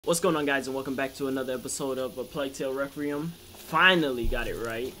What's going on, guys, and welcome back to another episode of Plague Tale Requiem. Finally got it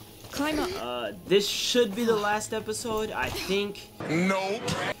right. Climb up. This should be the last episode, I think. Nope.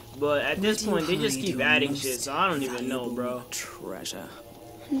 But at this point, they just keep adding shit, so I don't even know, bro. Treasure.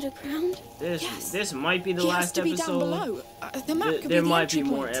 Underground? This might be the last episode. Down below. The map could there be the might be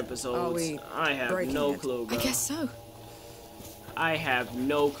entry more point. episodes. I have no clue, bro. I guess so. I have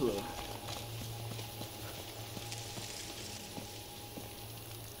no clue.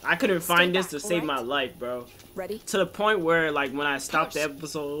 I couldn't find this to save my life, bro. Ready? To the point where, like, when I stopped the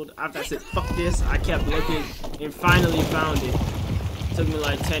episode, after I said, fuck this, I kept looking and finally found it. Took me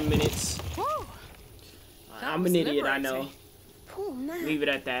like 10 minutes. I'm an idiot, I know. Poor man. Leave it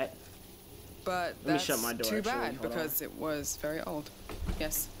at that. But Let me shut my door, too actually. bad, Hold because it was very old.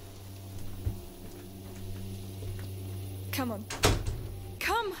 Yes. Come on.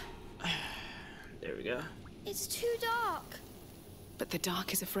 Come! There we go. It's too dark. But the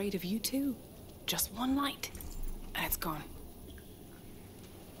dark is afraid of you too. Just one light, and it's gone.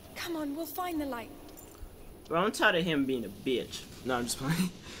 Come on, we'll find the light. Bro, I'm tired of him being a bitch. No, I'm just playing.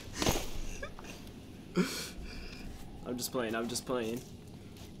 I'm just playing.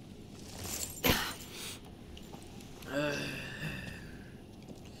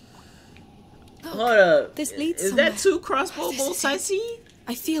 Hold up. This leads Is somewhere. that 2 crossbow bolts I see?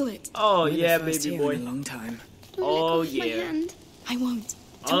 I feel it. Oh, We're the yeah, first baby here boy. in a long time. Don't Oh, let go of my yeah. hand. I won't.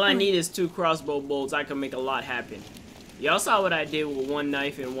 All I Don't need worry. is 2 crossbow bolts. I can make a lot happen. Y'all saw what I did with 1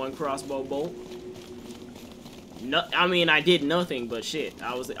 knife and 1 crossbow bolt? No, I mean, I did nothing, but shit,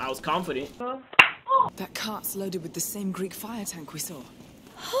 I was confident. That cart's loaded with the same Greek fire tank we saw.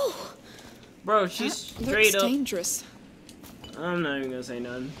 Oh, Bro, she's straight Looks up. dangerous. I'm not even gonna say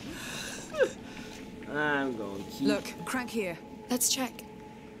nothing. I'm gonna keep. Look, crank here. Let's check.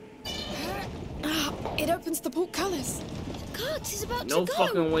 It opens the portcullis. God, he's about No to go.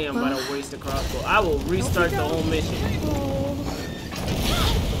 fucking way I'm about to waste a crossbow. I will restart the whole mission. Oh.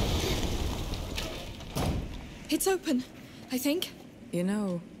 It's open, I think. You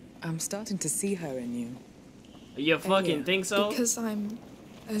know, I'm starting to see her in you. You fucking yeah. think so? Because I'm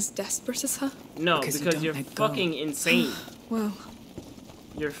as desperate as her. No, Because you because don't you're let go. fucking insane. Well,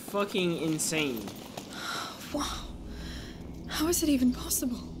 You're fucking insane. wow. How is it even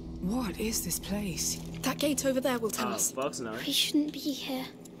possible? What is this place? That gate over there will tell Oh, us. fucks no. We shouldn't be here.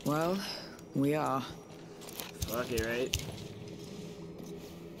 Well, we are. Fuck it, right?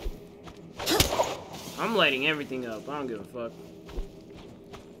 I'm lighting everything up. I don't give a fuck.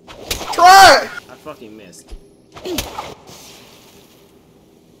 Try! I fucking missed.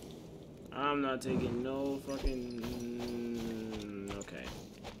 I'm not taking no fucking... Okay.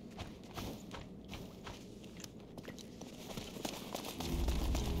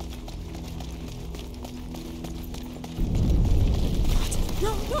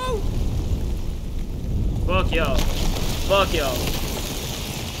 No, no! Fuck y'all. Fuck y'all.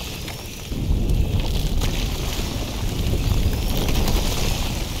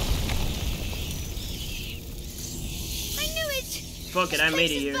 I knew it. Fuck it, I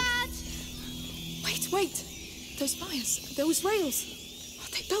made it here. Bad. Wait. Those fires, those rails.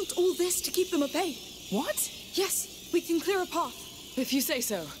 They built all this to keep them at bay. What? Yes, we can clear a path. If you say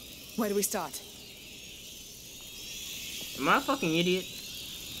so. Where do we start? Am I a fucking idiot?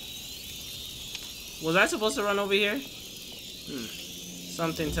 Was I supposed to run over here?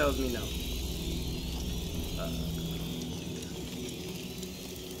 Something tells me no.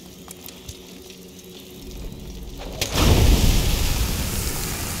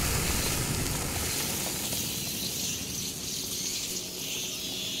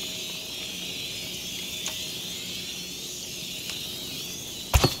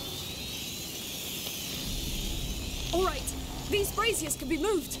 All right, these braziers can be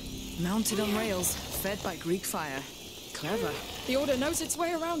moved. Mounted on rails, fed by Greek fire. Clever. The Order knows its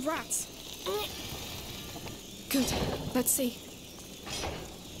way around rats. Good. Let's see.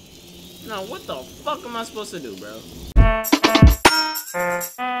 No, what the fuck am I supposed to do, bro?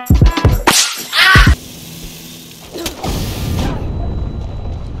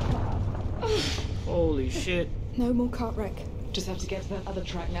 Holy shit. No more cart wreck. Just have to get to that other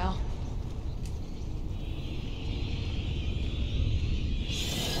track now.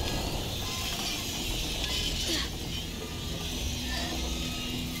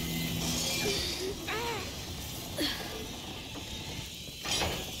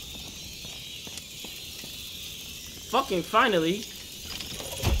 Fucking finally.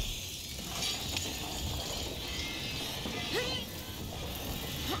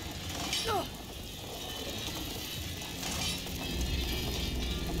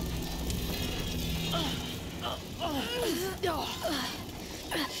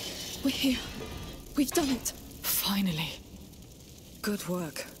 We're here. We've done it. Finally. Good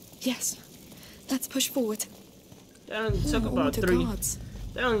work. Yes. Let's push forward. That only took All about the three. guards.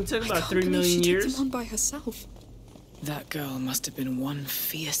 That only took I about can't 3 believe million she took years. them on by herself. That girl must have been one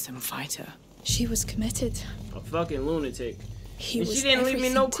fearsome fighter. She was committed. A fucking lunatic. He And was she didn't leave me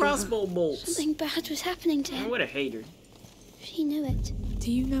everything no to her. crossbow bolts. Something bad was happening to Man, him. what a hater. She knew it.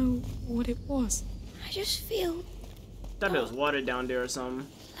 Do you know what it was? I just feel Thought there was water down there or something.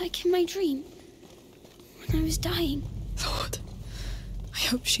 like in my dream. When I was dying. Lord, I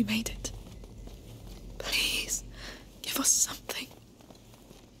hope she made it. Please, give us something.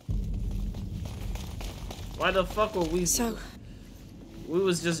 Why the fuck were we? So, We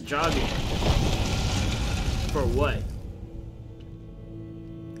was just jogging. For what?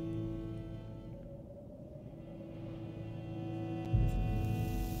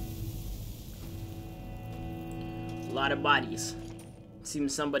 A lot of bodies.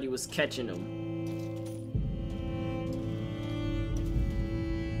 Seems somebody was catching them.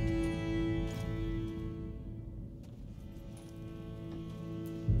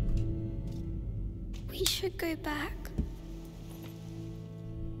 We should go back.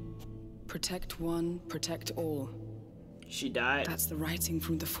 Protect one, protect all. She died. That's the writing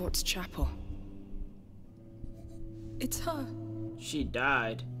from the fort's chapel. it's her, She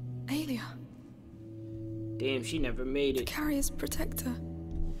died. Alia, Damn, she never made the it. carrier's protector.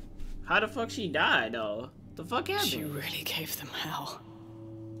 How the fuck she died though? The fuck happened? She really gave them hell.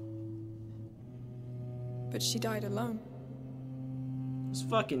 But she died alone. It's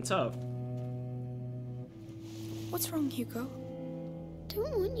fucking tough. What's wrong, Hugo?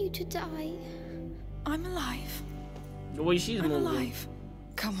 Don't want you to die. I'm alive. The way she's I'm moving. alive.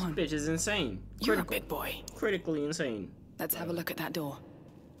 Come on, Bitch is insane. you're a big boy. Critically insane. Let's have a look at that door.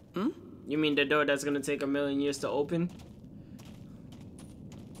 You mean the door that's gonna take 1,000,000 years to open?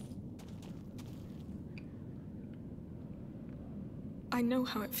 I know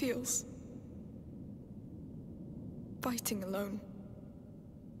how it feels. Fighting alone.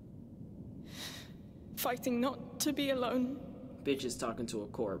 Fighting not to be alone. Bitch is talking to a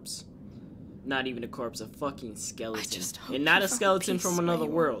corpse. Not even a corpse, a fucking skeleton. just hope And not you a found skeleton peace from where another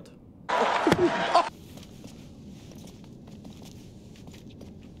you are. world.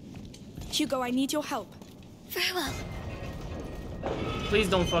 Hugo, I need your help. Very well. Please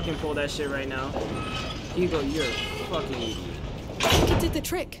don't fucking pull that shit right now. Hugo, you're a fucking idiot. I think it did the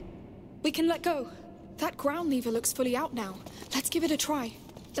trick. We can let go. That ground lever looks fully out now. Let's give it a try.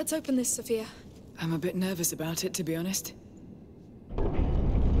 Let's open this, Sophia. I'm a bit nervous about it, to be honest.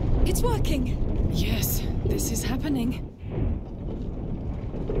 It's working. Yes, this is happening.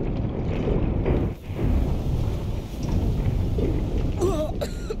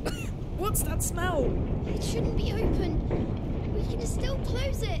 What's that smell? It shouldn't be open. We can still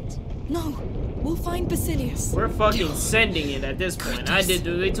close it. No, we'll find Basilius. We're fucking sending it at this point. I did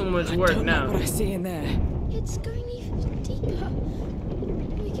way too much work Don't now. like what I see in there. It's going even deeper.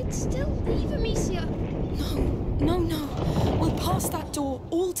 We could still leave Amicia. No. We'll pass that door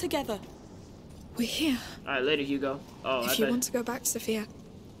all together. We're here. Alright, later, Hugo. Oh, I If you thought. want to go back, Sophia,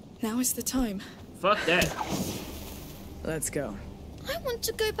 now is the time. Fuck that. Let's go. I want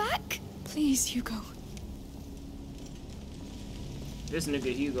to go back. Please, Hugo. This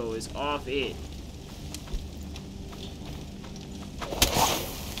nigga Hugo is off it.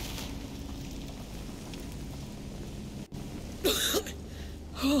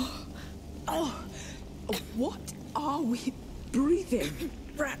 What are we breathing?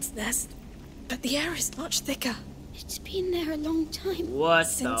 Rat's nest. But the air is much thicker. It's been there a long time. What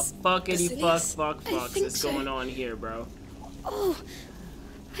Since the fuckity Basilius? fuck I think is so. going on here, bro? Oh,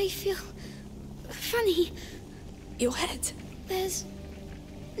 I feel funny. Your head. There's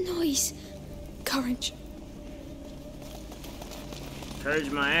noise. Courage. Courage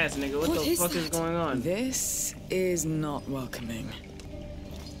my ass, nigga. What What the is fuck is that? going on? This is not welcoming.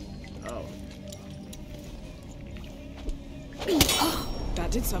 Oh.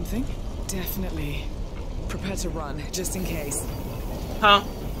 That did something. Definitely. Prepare to run, just in case. Huh?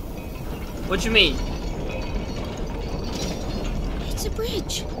 What you mean? It's a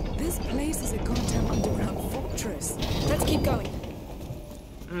bridge. This place is a goddamn underground fortress. Let's keep going.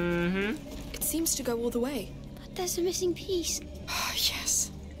 Mm-hmm. It seems to go all the way. But there's a missing piece.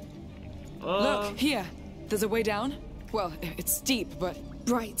 Yes. Look, here. There's a way down. Well, it's steep, but...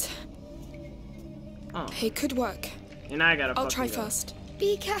 Right. Oh. It could work. And I gotta I'll fucking try go. first.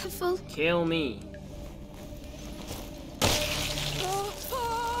 Be careful. Kill me.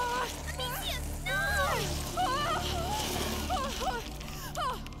 Amicia, no!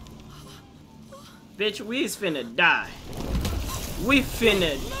 Bitch, we is finna die. We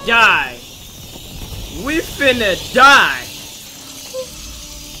finna die. We finna die.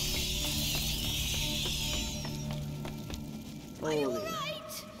 Holy.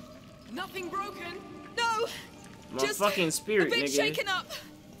 Nothing broken. No. My Just fucking spirit, a bit nigga. shaken up.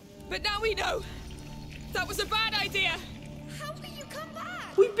 But now we know. That was a bad idea. How can you come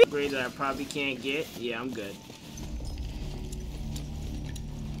back? We beat grades that I probably can't get. Yeah, I'm good.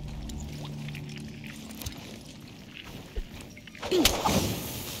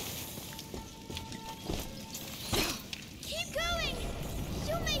 Keep going.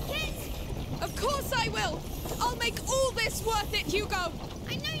 You'll make it. Of course I will. I'll make all this worth it, Hugo.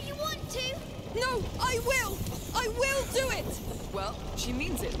 I know you want to. No, I will. I will do it. Well, she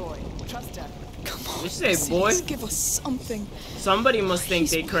means it, boy. Trust her. Come on. You say, boy? Please give us something. Somebody must think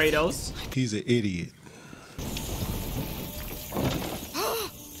they Kratos. He's an idiot.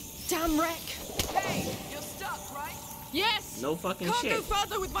 Damn wreck. Hey, you're stuck, right? Yes. No fucking Can't shit. go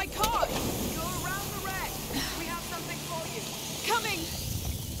further with my cart. Go around the wreck. We have something for you. Coming.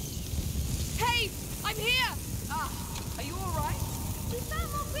 Hey, I'm here. Ah, are you all right? We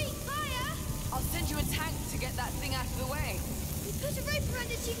found more green fire. I'll send you a tank to get that thing out of the way. We put a rope around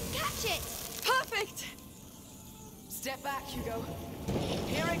it so you can catch it. Perfect. Step back, Hugo.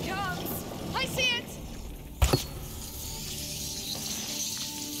 Here it comes. I see it.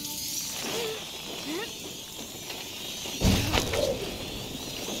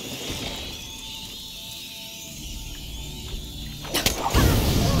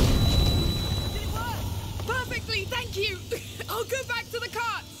 Did it work? Perfectly, thank you. I'll go back to the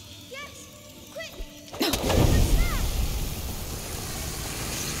cart. Yes. Quick.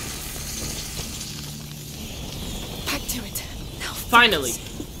 Back to it. Now Finally.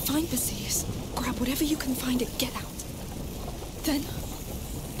 find Basilius. Grab whatever you can find and get out.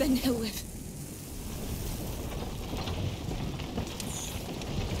 Then he'll live.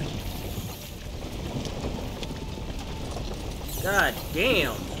 God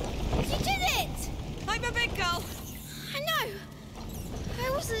damn. You did it. I'm a big girl. I know. I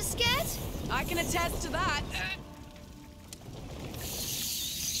wasn't scared. I can attest to that.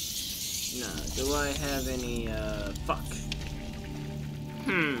 Nah, do I have any, fuck.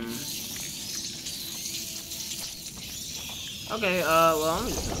 Okay, well, I'm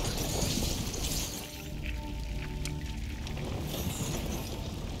just...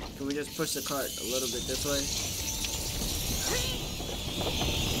 Can we just push the cart a little bit this way?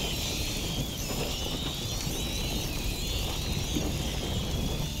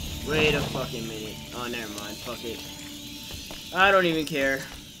 Wait a fucking minute. Oh, never mind. Fuck it. I don't even care.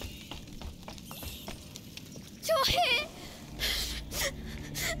 You're here.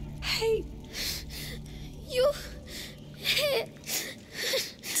 Hey, You're here.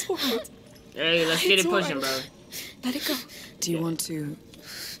 it's all right. Hey, let's get It's it all pushing, right. bro. Let it go. Do you want to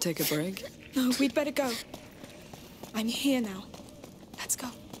take a break? No, we'd better go. I'm here now. Let's go.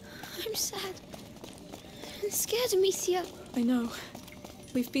 I'm sad. I'm scared, Amicia. I know.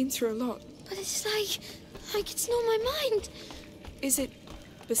 We've been through a lot. But it's like it's not my mind. Is it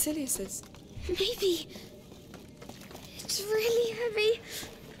Basilius's? Maybe. It's really heavy.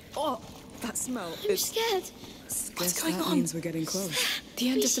 Oh, that smell. I'm scared. What's going that on? means we're getting close. The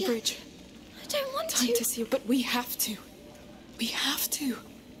end of the Amicia. bridge. I don't want Time to see, but we have to. We have to.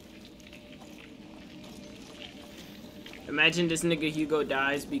 Imagine this nigga Hugo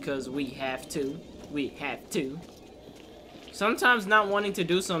dies because we have to. We have to. Sometimes not wanting to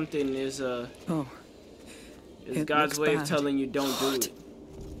do something is Oh. It God's looks way bad. of telling you don't do it.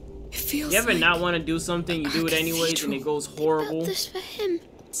 It feels You ever like not want to do something, you do it a anyways, and it goes horrible? Built this for him.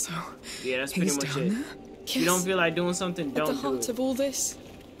 So, Yeah, that's pretty he's much down it. there? If you don't feel like doing something, at the don't do heart it. of all this.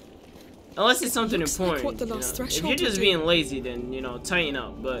 Unless it's something looks like important. what the you last know. If threshold you're just would do. being lazy, then, you know, tighten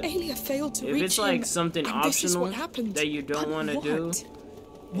up. But Aelia failed to if reach it's like him, something and this is optional what happened. that you don't But want to do, what?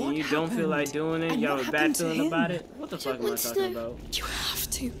 and What you don't feel like happened? doing it, And you what have a bad happened to feeling about him? it, what the I fuck don't am I want to talking know. about? You have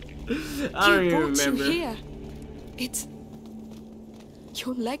to. I don't He even brought remember. you here. It's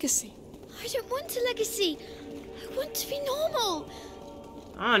your legacy. I don't want a legacy. I want to be normal.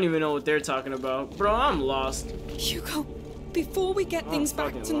 I don't even know what they're talking about. Bro, I'm lost. Hugo, before we get I'm things back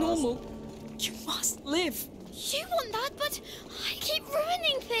fucking to lost. normal, you must live. You want that, but I keep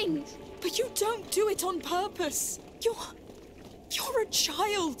ruining things. But you don't do it on purpose. You're a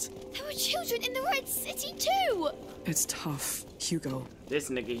child. There were children in the Red City too. It's tough, Hugo. This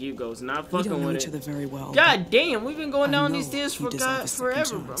nigga Hugo's not We fucking don't know with each it. other very well. God damn, we've been going I down know these stairs you for deserve God a second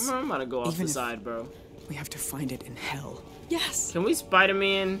forever, bro. chance. I'm about to go off Even the if- side, bro. We have to find it in hell. Yes. Can we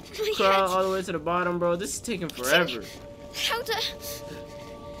Spider-Man My crawl head. all the way to the bottom, bro? This is taking forever. How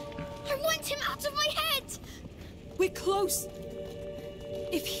I want him out of my head. We're close.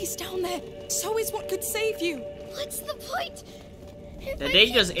 If he's down there, so is what could save you. What's the point? Did they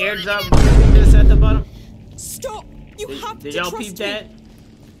just airdrop this at the bottom? Stop! You have to Did y'all trust peep me. that?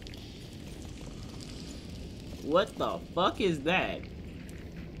 What the fuck is that?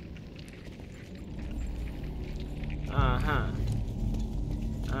 Uh-huh.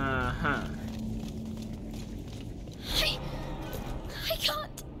 Uh-huh. I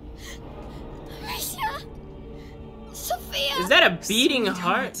can't. Amicia! Sophia! Is that a beating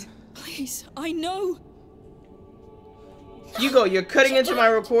heart? Please, I know. Hugo, you're cutting into my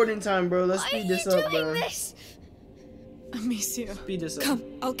recording time, bro. Let's Why speed are this you up, doing bro. this? Amicia, Speed this up. come,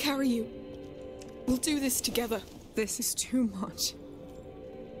 I'll carry you. We'll do this together. This is too much.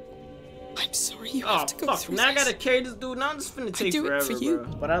 I'm sorry you Oh have to go fuck! through Now I this. gotta carry this dude. Now it's finna take do it forever, for you.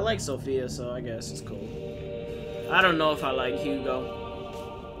 bro. But I like Sophia, so I guess it's cool. I don't know if I like Hugo.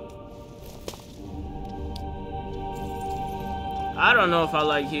 I don't know if I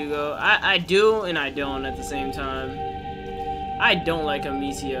like Hugo. I do and I don't at the same time. I don't like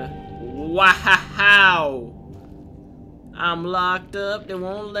Amicia. Wow! I'm locked up. They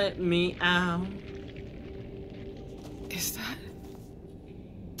won't let me out. Is that?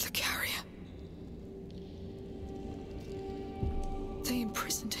 The carrier. They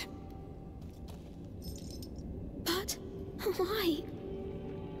imprisoned him. But why?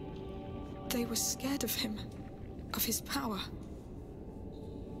 They were scared of him, of his power.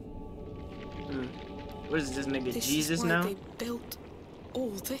 What is this nigga, This Jesus is why now? they built all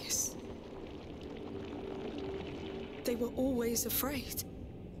this. They were always afraid.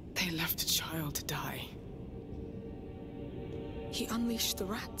 They left a child to die. He unleashed the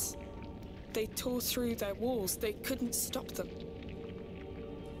rats. They tore through their walls. They couldn't stop them.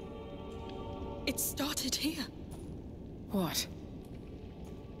 It started here. What?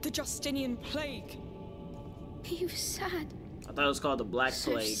 The Justinian plague. He was sad. I thought it was called the Black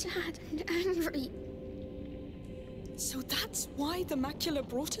So Plague. sad and angry. So that's why the macula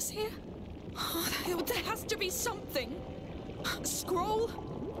brought us here? Oh, there has to be something. A scroll?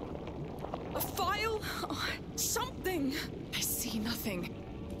 A file? Oh, something. I see nothing.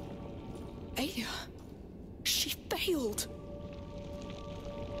 Aya. She failed.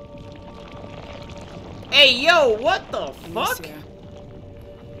 Hey, yo, what the fuck? Amicia.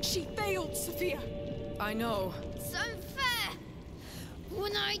 She failed, Sophia. I know. It's unfair.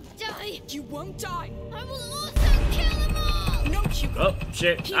 When I die, You won't die. I will also kill them all. No, Hugo. Oh,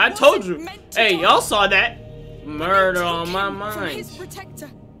 shit. He I told wasn't you. meant to Hey, die. y'all saw that. They Murder took on my him from his mind. protector.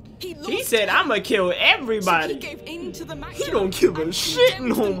 He He lost said, her. I'ma kill So he everybody. gave in to the macula. He don't give a and shit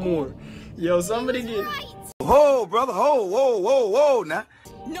condemned no them all. more. Yo, somebody get... Right. Whoa, brother, whoa, now.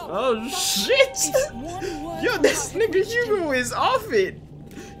 No. Oh, that shit. is one word Yo, from this her nigga against him. Hugo is off it.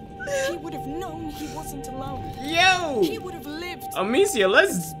 He would have known he wasn't alone. He Yo. would have lived. Amicia,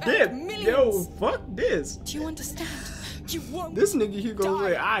 let's Spent dip. millions. Yo, fuck this. Do you understand? You won't. This nigga Hugo die.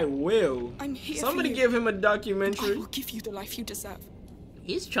 said, I will. I'm here Somebody for you. give him a I documentary. will give you the life you deserve.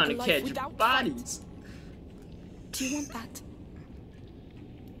 He's trying A to life catch without bodies. Do you want that?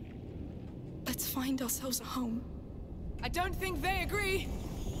 Let's find ourselves a home. I don't think they agree.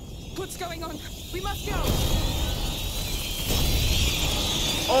 What's going on? We must go.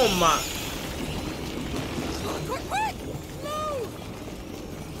 Oh my. Quick, quick! Move!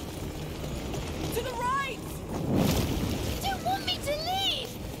 To the right! You don't want me to leave.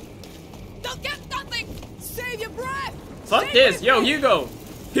 They'll get nothing! Save your breath! Fuck Stay this. with Yo, me. Hugo.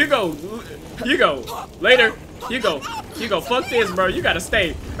 Hugo. Later. Hugo, fuck this, bro. You gotta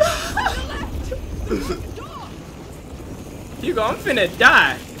stay. Hugo, I'm finna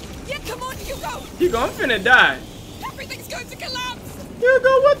die. Yeah, come on, Hugo! Hugo, I'm finna die. Everything's going to collapse!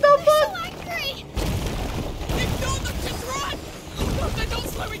 Hugo, what the So fuck? angry. Ignore them, just run! Oh no, they're not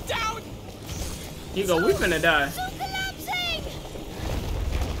slowing down! Hugo, we finna die. So collapsing.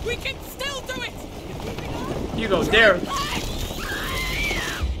 We can still do it! Hugo, there.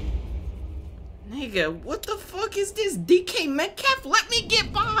 Nigga, what the fuck is this? DK Metcalf? Let me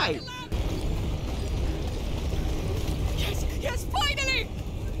get by. Yes, yes, finally!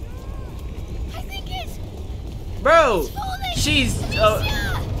 I think it's Bro, falling. she's,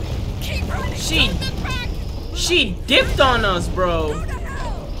 Yeah. Keep running! She- Don't look back! she dipped on us, bro. Go to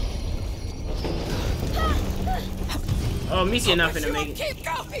hell! Oh, Misia not But finna you make won't it. keep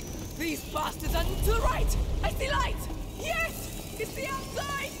going! These bastards are to the right! I see light! Yes! It's the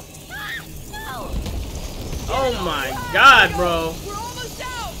outside! Ah, no. Oh my god, bro. We're almost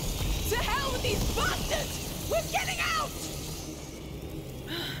down! To hell with these bastards! We're getting out!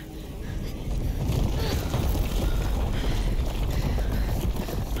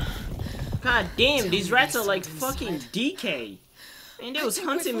 God damn, these rats are like fucking DK. And it was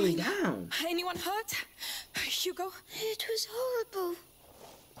hunting me down. Anyone hurt? Hugo? It was horrible.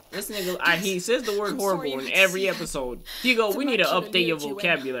 This nigga, he says the word horrible in every episode. Hugo, we need to update your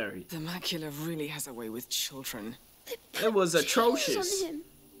vocabulary. The macula really has a way with children. It was atrocious.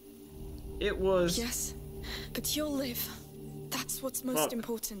 It was. Yes, but you'll live. That's what's most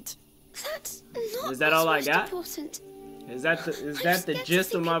important. That's not. Is that all I got? Important. Is that the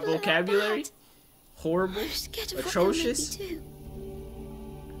gist of my vocabulary? Horrible, atrocious,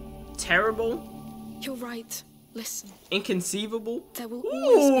 terrible. You're right. Listen. Inconceivable. There will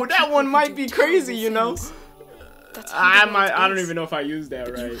Ooh, that one might be crazy, you know. I don't even know if I used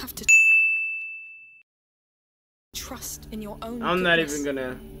that right. You have to trust in your own. I'm not even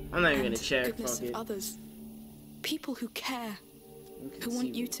gonna check. Goodness of others. People who care, who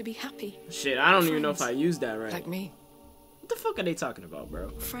want you to be happy. Shit, I don't even know if I used that right. Like me. What the fuck are they talking about,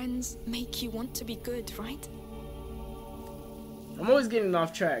 bro? Friends make you want to be good, right? I'm always getting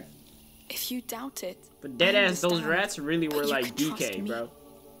off track. If you doubt it, but deadass, those rats really were like DK, bro.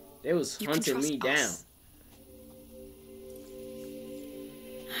 They was hunting me down.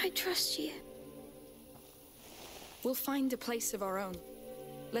 I trust you. We'll find a place of our own.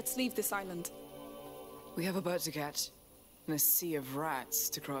 Let's leave this island. We have a boat to catch, and a sea of rats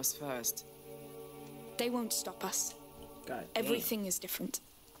to cross first. They won't stop us. God, everything is different.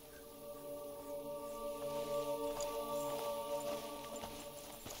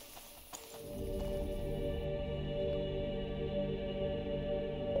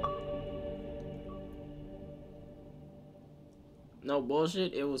 No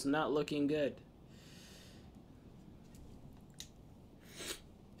bullshit, it was not looking good.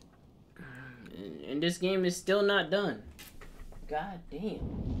 And this game is still not done. God damn.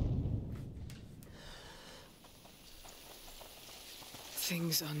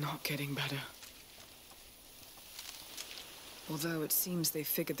 Things are not getting better. Although it seems they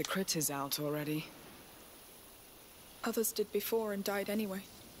figured the critters out already. Others did before and died anyway.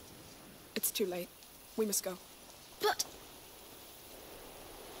 It's too late. We must go. But...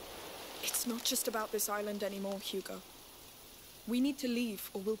 It's not just about this island anymore, Hugo. We need to leave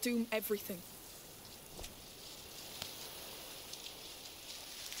or we'll doom everything.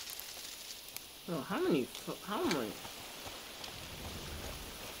 Oh, how many?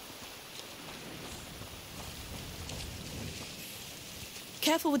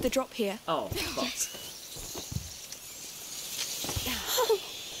 Careful with the drop here. Oh, fuck. Oh,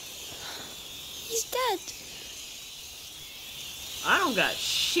 he's dead. I don't got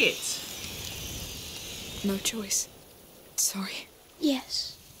shit. No choice. Sorry.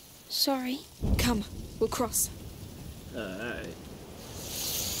 Yes. Sorry. Come, we'll cross. Alright.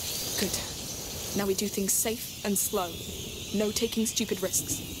 Good. Now we do things safe and slow. No taking stupid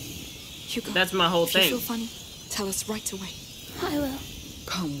risks. Hugo, that's my whole thing. If you feel funny, tell us right away. I will.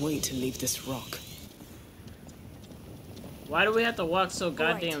 Can't wait to leave this rock. Why do we have to walk so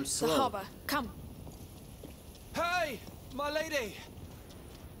goddamn slow? The harbor. Come. Hey, my lady.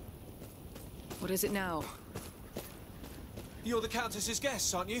 What is it now? You're the Countess's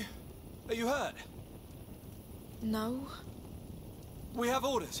guests, aren't you? Are you hurt? No. We have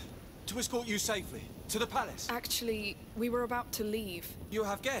orders to escort you safely to the palace. Actually, we were about to leave. You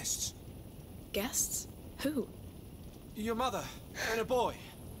have guests. Guests? Who? Your mother and a boy.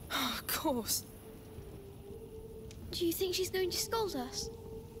 Oh, of course. Do you think she's going to scold us?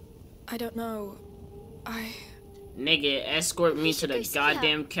 I don't know. Nigga, escort me to the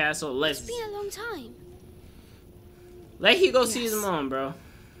goddamn castle. Let's. It's been a long time. Let Hugo see his mom, bro.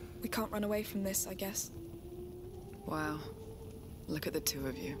 We can't run away from this, I guess. Wow. Look at the two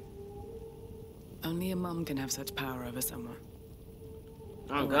of you. Only a mum can have such power over someone.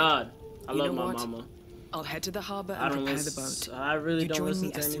 Oh, God. I love my mama. I'll head to the harbor and prepare the boat. I really don't listen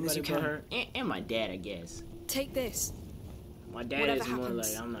me to as soon as anybody you but can. her. And my dad, I guess. Take this. My dad Whatever is more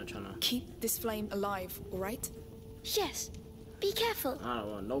happens, like, I'm not trying to... keep this flame alive, alright? Yes. Be careful. I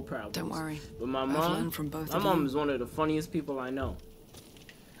don't want no problems. Don't worry. But my I've mom... learned from both my of mom you. is one of the funniest people I know.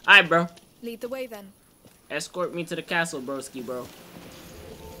 Alright, bro. Lead the way, then. Escort me to the castle, broski, bro.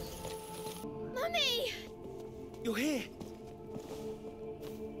 Mummy! You're here.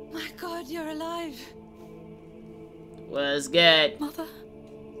 My God, you're alive. What's good? Mother,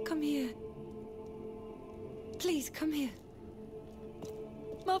 come here. Please, come here.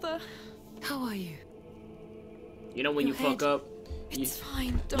 Mother. How are you? You know when you fuck up, It's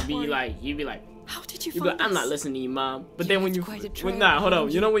fine, don't worry. you be like, How did you be find like, I'm not us? listening to you, mom. But You then when left you, quite a trail nah, hold on.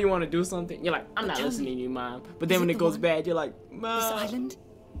 behind You know you. when you want to do something, you're like, I'm not tell listening me, to you, mom. But then is when it it the goes one? bad, you're like, This mom. island?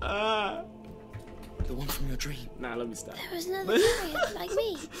 The one from your dream. Nah, let me stop. There was another guy like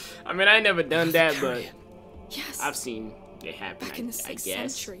me. I mean, I ain't never done that, but Yes. I've seen It happened, Back in the I 6th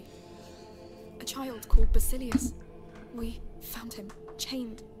guess. century. A child called Basilius. We found him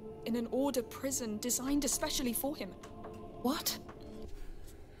chained in an order prison designed especially for him. What?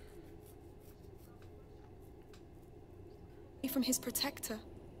 From his protector.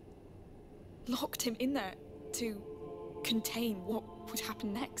 Locked him in there to contain what would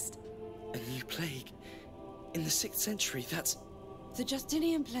happen next. A new plague? In the 6th century, that's... The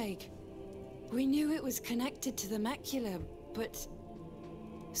Justinian plague. We knew it was connected to the macula, but...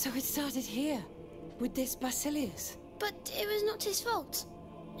 So it started here, with this Basilius. But it was not his fault.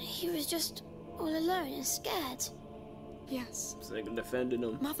 He was just all alone and scared. Yes. It's like defending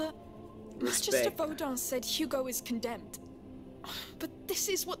him. Mother, Magister Respect. Vaudin said Hugo is condemned. But this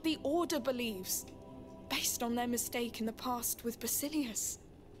is what the Order believes, based on their mistake in the past with Basilius.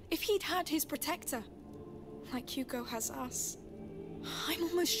 If he'd had his protector, like Hugo has us, I'm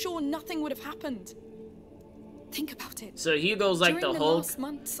almost sure nothing would have happened. Think about it. So Hugo's like During the the Hulk, last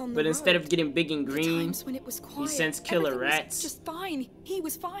months on the but instead road, of getting big and the green, times when it was quiet, sends killer everything was rats. just fine. He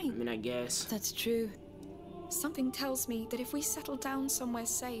was I fine. mean, I guess. That's true. Something tells me that if we settle down somewhere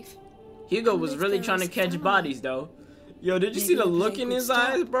safe, Hugo and was live really there trying to as a catch family. bodies, though. Yo, did you Maybe see the the look plague in would his stop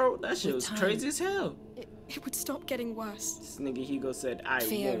eyes, bro? That shit with was time. crazy as hell. it would stop getting worse. This nigga Hugo said, I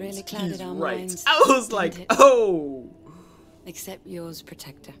Fear won't. really clouded He's our right. minds, I was didn't like, it? oh. Except yours,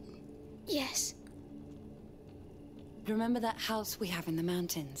 protector. Yes. Remember that house we have in the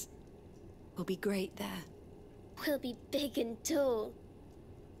mountains? We'll be great there. We'll be big and tall.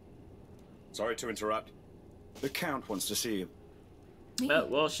 Sorry to interrupt. The Count wants to see you. Me?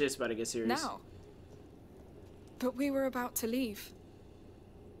 Well, shit's about to get serious. Now. But we were about to leave.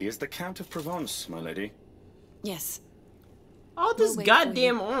 He is the Count of Provence, my lady. Yes. All this We'll wait for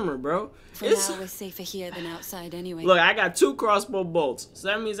goddamn you. armor, bro. For It's... now, we're safer here than outside anyway. Look, I got 2 crossbow bolts. So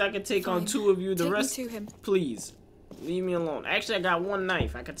that means I can take on Fine. 2 of you. The Take me rest, to him. please. Leave me alone. Actually, I got 1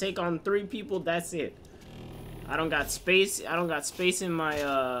 knife. I can take on 3 people. That's it. I don't got space. I don't got space in my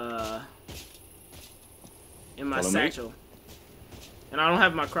Follow me. satchel. And I don't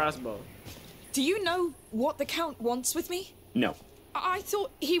have my crossbow. Do you know what the Count wants with me? No. I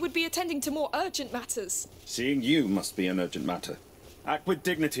thought he would be attending to more urgent matters. Seeing you must be an urgent matter. Act with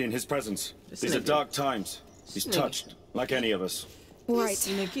dignity in his presence. This These are nigga- dark times. He's nigga- touched, like any of us. Right. This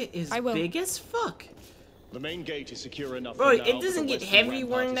nigga is I will. big as fuck. The main gate is secure enough. Bro, for now, it but doesn't the get western heavy rampart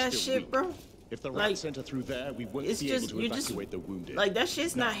wearing is that still shit, weak. bro. If the Like, rats enter through there, we won't it's be just- able to you're just- evacuate the wounded. Like, that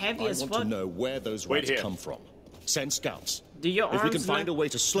shit's not heavy I as want fuck. to know where those Wait rats here. come from. Send scouts. Do your arms If we can find not, a way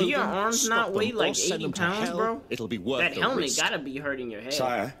to slow do your them, arms stop not them, weigh or like send 80 them to pounds, hell, bro? it'll be worth That the helmet risk. gotta be hurting your head.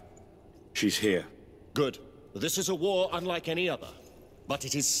 Sire, she's here. Good. This is a war unlike any other. But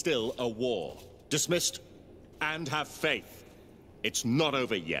it is still a war. Dismissed. And have faith. It's not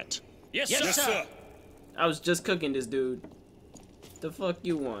over yet. Yes, sir. I was just cooking this dude. The fuck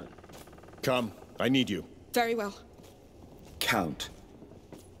you want? Come. I need you. Very well. Count.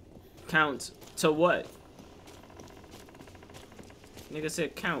 Count to what? Nigga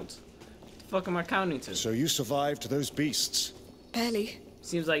said count. The fuck am I counting to? So you survived those beasts. Barely.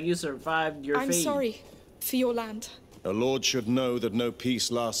 Seems like you survived your I'm fate. sorry for your land. A lord should know that no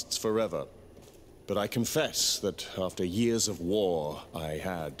peace lasts forever. But I confess that after years of war, I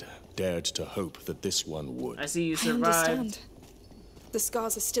had dared to hope that this one would. I see you I survived. understand. The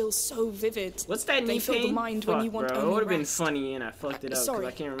scars are still so vivid. What's that They knee fill pain? the mind Fuck, when you want bro. It only would have been rest. funny and I fucked it up because Sorry,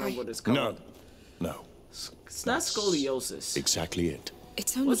 I can't remember I- what it's called. No. No. It's not scoliosis. Exactly it.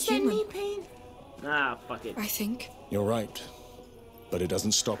 It's only What's that human, knee pain? Nah, fuck it. I think. You're right. But it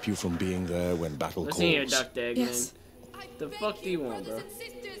doesn't stop you from being there when battle Listen calls. here, Duck Egg, Yes. man. The fuck do you want, bro?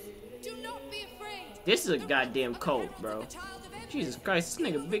 This is a goddamn cult, bro. Jesus Christ, this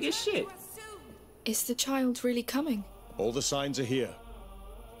nigga big as shit. Is the child really coming? All the signs are here.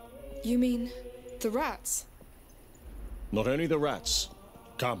 You mean the rats? Not only the rats.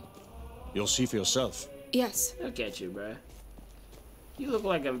 Come. You'll see for yourself. Yes. Look at you, bro. You look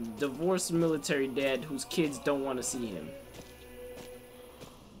like a divorced military dad whose kids don't want to see him.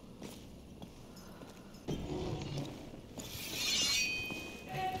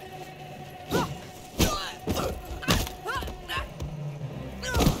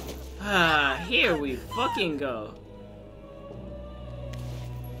 Ah, here we fucking go.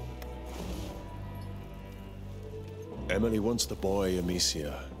 Emily wants the boy,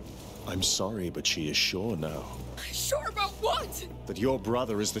 Amicia. I'm sorry, but she is sure now Sure about what? that your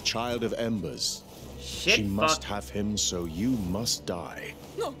brother is the child of embers. Shit, She fuck. must have him, so you must die.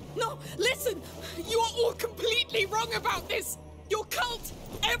 No, no, listen! You are all completely wrong about this! Your cult,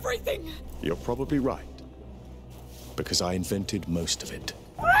 everything! You're probably right. Because I invented most of it.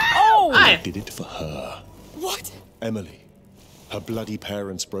 Oh! I did it for her. What? Emily, Her bloody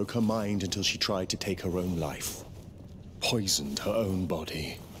parents broke her mind until she tried to take her own life. Poisoned her own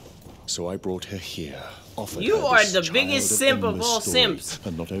body. So I brought her here. Offered You her are this the biggest child simp of endless all story. simps.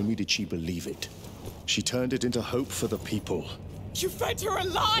 And not only did she believe it, she turned it into hope for the people. You fed her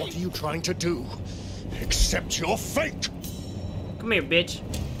alive! What are you trying to do? Accept your fate! Come here, bitch.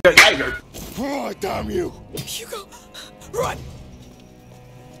 Oh, damn you! Hugo, run!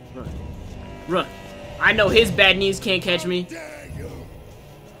 Run. Run. I know his bad knees can't catch me. Dare you!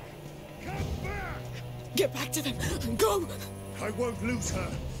 Come back! Get back to them. Go! I won't lose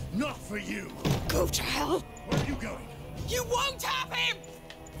her. Not for you. Go to hell! Where are you going? You won't have him!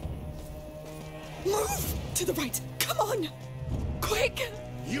 Move! To the right. Come on! Quick!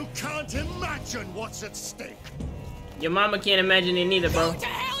 You can't imagine what's at stake. Your mama can't imagine it neither, bro. Go to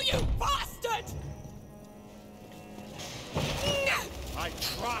hell, you bastard! I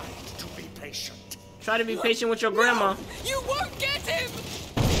tried to be patient. Try to be patient with your grandma. No, you won't get him!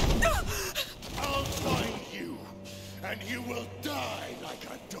 I'll find you, and you will die like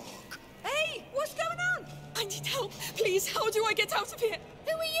a dog. Hey, what's going on? I need help. Please, how do I get out of here?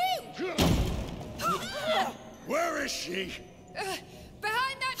 Who are you? Where is she?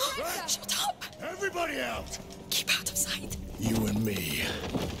 Behind that tractor! Shut up! Everybody out! Keep out of sight. You and me.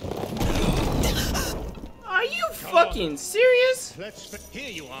 Are you fucking serious? Here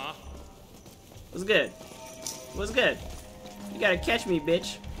you are. What's good? What's good? You gotta catch me,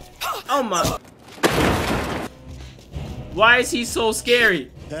 bitch. Oh my. Why is he so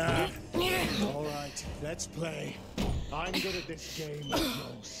scary? All right, let's play. I'm good at this game.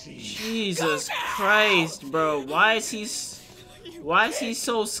 You'll see. Jesus Christ, bro. Why is he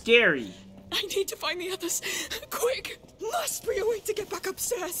so scary? I need to find the others. Quick! Must be a way to get back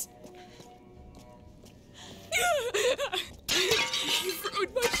upstairs. You've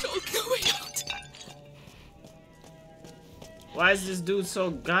ruined my soul. No way out. Why is this dude so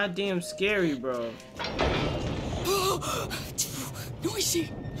goddamn scary, bro?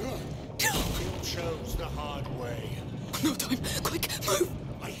 Noisy. You chose the hard way. No time. Quick, move.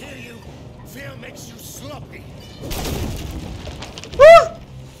 I hear you. Fear makes you sloppy. Woo!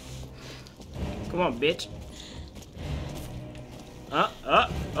 Come on, bitch.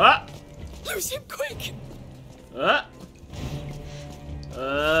 Lose him quick.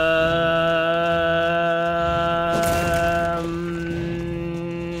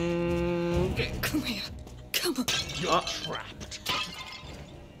 Come here. Come on. You're trapped.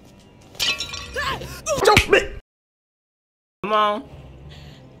 Jump me! Come on.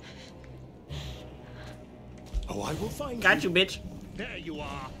 Oh, I will find Got you, bitch. There you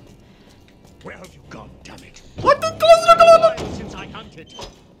are. Where have you gone, damn it? What the close the door? Since I hunted.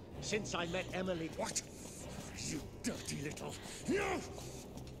 Since I met Emily. What? You dirty little. No!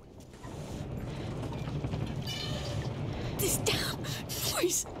 This damn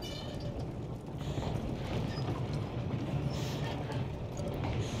noise.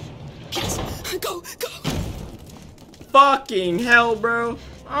 Yes, go. Fucking hell, bro.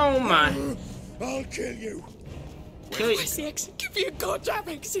 Oh my. I'll kill you. Where's the exit? Give me a goddamn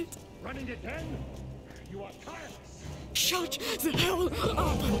exit. Running it then? You are tireless. Shut the hell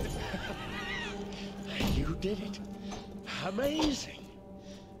up. You did it. Amazing.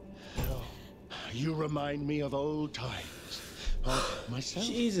 Oh, you remind me of old times. Of myself.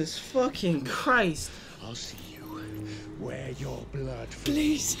 Jesus fucking Christ. I'll see you where your blood flows.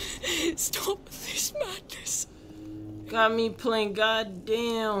 Please, stop this madness. Got me playing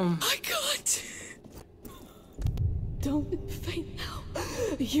goddamn. I can't. Don't faint now.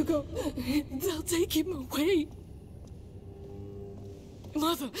 Hugo, they'll take him away.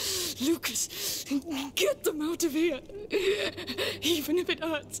 Mother, Lucas, get them out of here. Even if it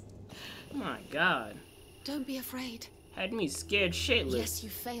hurts. Oh my god. Don't be afraid. Had me scared shitless. Yes, you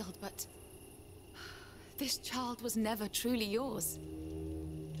failed, but this child was never truly yours.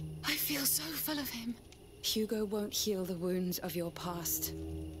 I feel so full of him. Hugo won't heal the wounds of your past.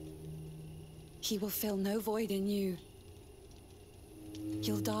 He will fill no void in you.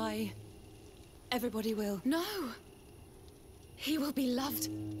 You'll die. Everybody will. No. He will be loved.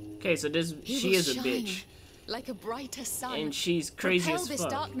 Okay, so she is a bitch. Like a brighter sun. And she's crazy as fuck. Repel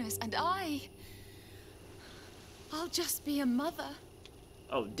this darkness, and I'll just be a mother.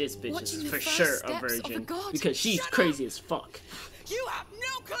 Oh, this bitch Watching is the for first sure a steps of a virgin. god. Because she's Shut crazy as fuck. You have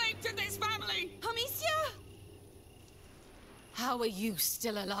no claim to this family! Amicia! How are you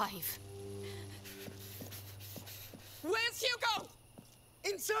still alive? Where's Hugo?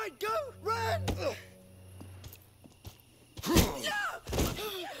 Inside, go! Run!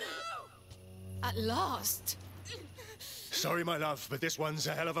 At last. Sorry, my love, but this one's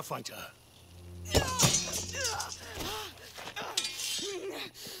a hell of a fighter.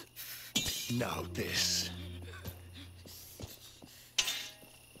 Now this.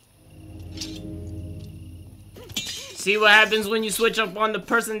 See what happens when you switch up on the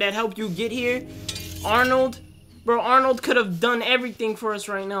person that helped you get here? Arnold? Bro, Arnold could have done everything for us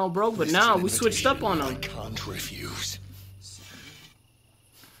right now, bro, but now we switched up on him. I can't refuse.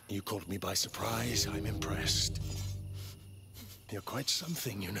 You caught me by surprise. I'm impressed. You're quite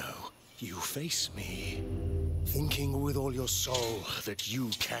something, you know. You face me, thinking with all your soul that you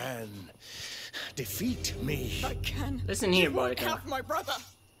can defeat me. I can. Listen here, boy. Have my brother.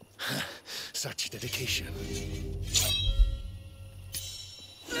 Such dedication.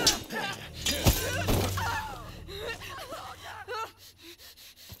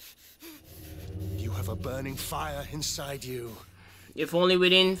 You have a burning fire inside you. If only we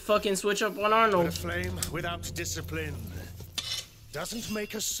didn't fucking switch up on Arnold. But a flame without discipline doesn't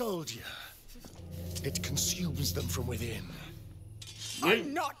make a soldier. It consumes them from within.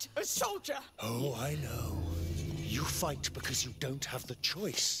 I'm not a soldier. Oh, I know. You fight because you don't have the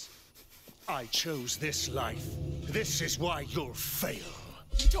choice. I chose this life. This is why you'll fail.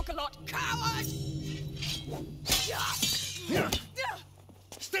 You talk a lot, coward!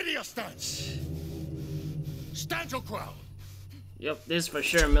 Steady your stance. Stand your ground. Yep, this for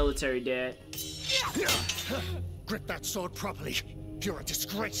sure military dad. Grip that sword properly. You're a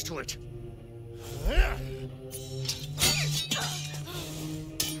disgrace to it.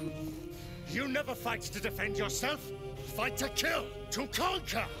 You never fight to defend yourself. Fight to kill, to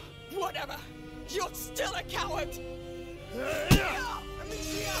conquer. Whatever. You're still a coward.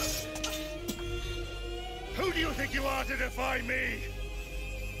 Who do you think you are to defy me?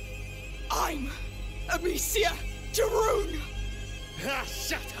 I'm Amicia Daroon.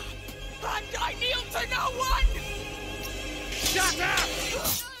 Shut up. And I kneel to no one. Shut up!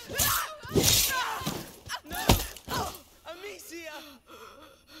 No. Amicia.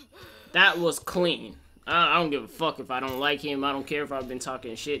 That was clean. I don't give a fuck if I don't like him. I don't care if I've been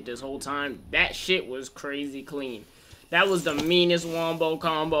talking shit this whole time. That shit was crazy clean. That was the meanest wombo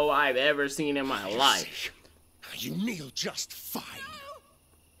combo I've ever seen in my life. You kneel just fine.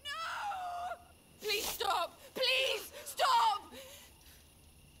 No! Please stop! Please stop!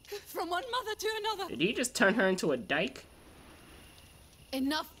 From one mother to another. Did he just turn her into a dyke?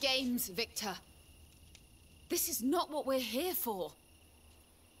 Enough games, Victor. This is not what we're here for.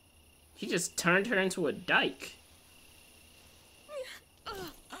 He just turned her into a dyke.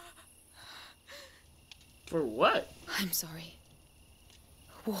 For what? I'm sorry.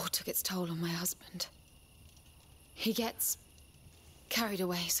 War took its toll on my husband. He gets carried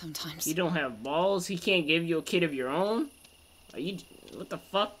away sometimes. You don't have balls? He can't give you a kid of your own? Are you... what the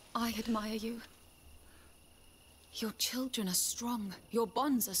fuck? I admire you. Your children are strong. Your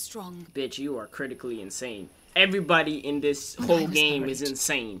bonds are strong. Bitch, you are critically insane. Everybody in this whole game is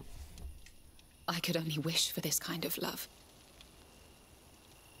insane. I could only wish for this kind of love.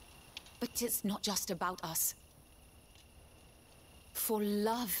 But it's not just about us. For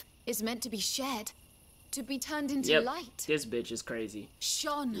love is meant to be shared, to be turned into light. This bitch is crazy.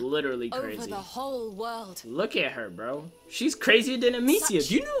 Shone literally crazy. Over the whole world. Look at her, bro. She's crazier than Amicia.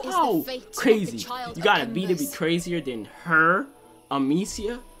 Do you know how crazy you gotta be to be crazier than her,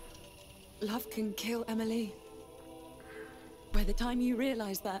 Amicia? Love can kill Emily. By the time you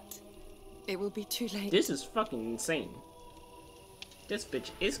realize that, it will be too late. This is fucking insane. This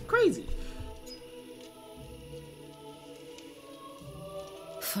bitch is crazy.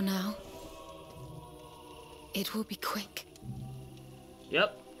 For now, it will be quick.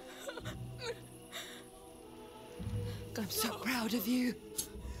 Yep. I'm so proud of you.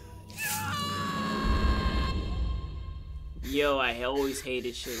 Yo, I always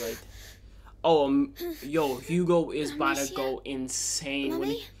hated shit like that. Oh, yo, Hugo is about to go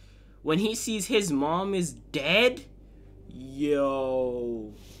insane. When he sees his mom is dead,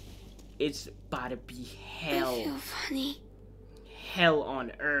 yo, it's about to be hell. I feel funny. Hell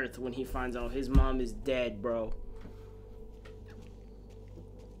on earth when he finds out his mom is dead, bro.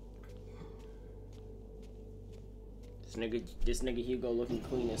 This nigga Hugo looking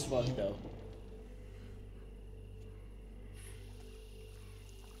clean as fuck though.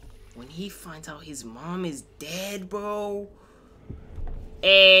 When he finds out his mom is dead, bro.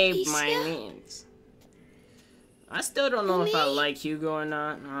 Hey, my mans. I still don't know if I like Hugo or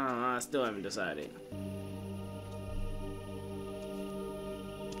not. I don't know, I still haven't decided.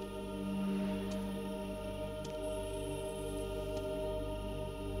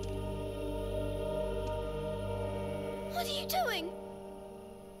 What are you doing?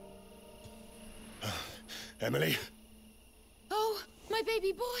 Emily? Oh, my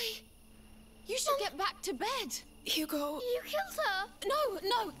baby boy. You should get back to bed. Hugo. You killed her.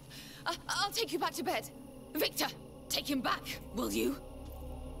 No. I'll take you back to bed. Victor, take him back, will you?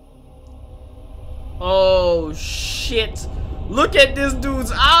 Oh shit! Look at this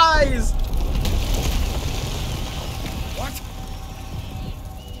dude's eyes! What?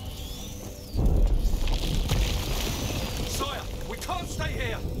 Sire, we can't stay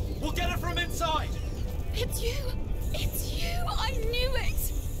here. We'll get her from inside. It's you. It's you. I knew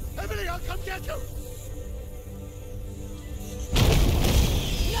it. Emily, I'll come get you!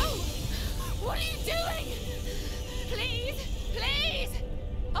 No! What are you doing? Please, please!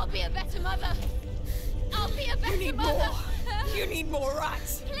 I'll be a better mother. I'll be a better mother. You need more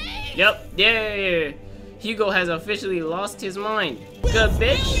rats. Please! Yep, yeah. Hugo has officially lost his mind. Good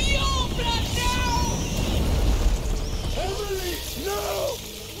bitch. Emily, no!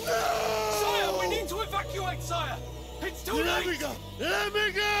 No! Sire, we need to evacuate, sire. It's too Let me late. go! Let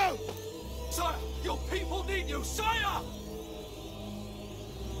me go! Sire, your people need you, sire.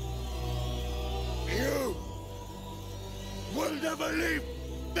 You will never leave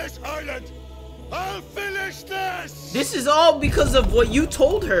this island! I'll finish this! This is all because of what you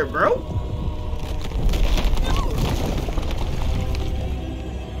told her, bro.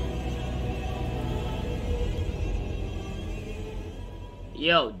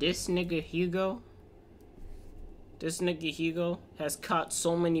 Yo, this nigga Hugo has caught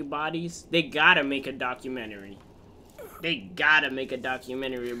so many bodies. They gotta make a documentary. They gotta make a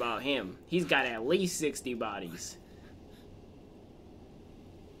documentary about him. He's got at least 60 bodies.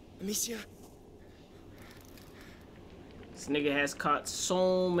 Amicia? This nigga has caught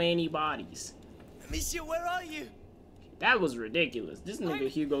so many bodies. Amicia, where are you? That was ridiculous. This nigga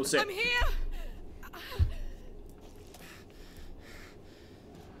Hugo said, I'm here.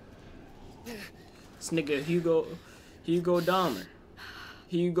 this nigga Hugo Dahmer.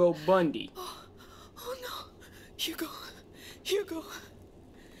 Hugo Bundy. Oh no. Hugo.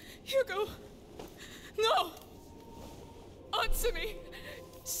 No. Answer me.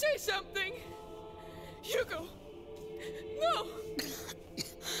 Say something. Hugo. No.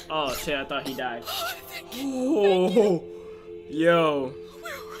 Oh shit, I thought he died. Thank you. Oh, yo.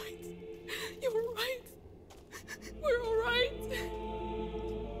 We're all right. You're right. We're all right.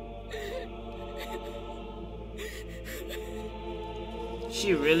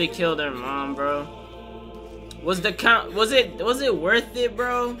 She really killed her mom, bro. Was it worth it,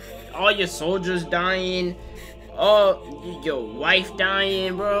 bro? All your soldiers dying, all your wife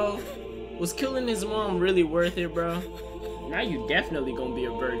dying, bro. Was killing his mom really worth it, bro? Now you definitely gonna be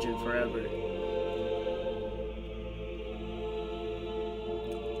a virgin forever.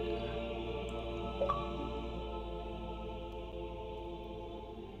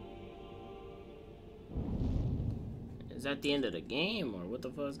 Is that the end of the game, or what the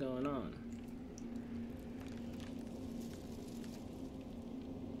fuck's going on?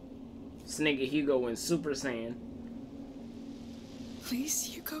 This nigga Hugo went Super Saiyan. Please,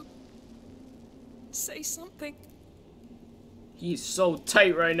 Hugo. Say something. He's so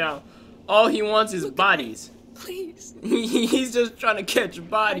tight right now. All he wants is bodies. Please. He's just trying to catch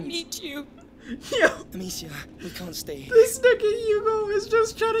bodies. I need you. Yo, Amicia, we can't stay here. this nigga Hugo is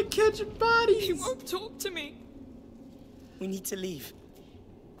just trying to catch bodies. He won't talk to me. We need to leave.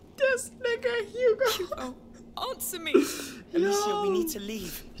 This nigga Hugo. Hugo, answer me. Amicia, we need to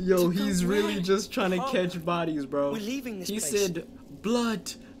leave. Yo, he's really just trying to catch bodies, bro. We're leaving this place. He said,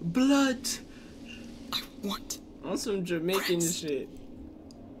 blood. I want. On some Jamaican shit.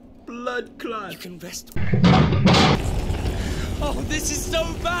 Blood clot. You can rest. Oh, this is so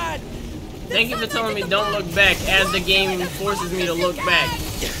bad. Thank you for telling me don't look back, as the game forces me to look back.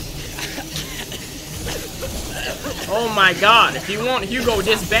 Oh my god, if you want Hugo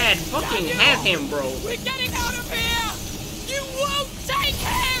this bad, fucking have him, bro. We're getting out of here. You won't take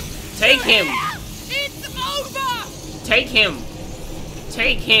him. Take him. It's over. Take him.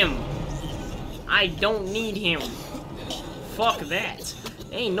 Take him. I don't need him. Fuck that.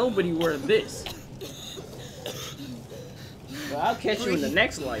 Ain't nobody worth this. Well, I'll catch you in the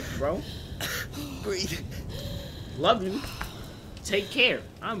next life, bro. Breathe. Love you. Take care.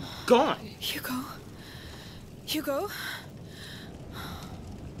 I'm gone. Hugo.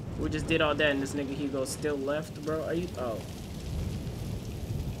 We just did all that and this nigga Hugo still left, bro. Are you? Oh.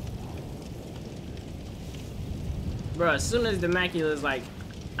 Bro, as soon as the Immaculate's like,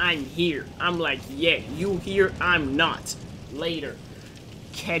 I'm here. I'm like, yeah, you here, I'm not. Later.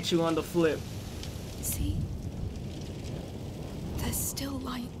 Catch you on the flip. See? There's still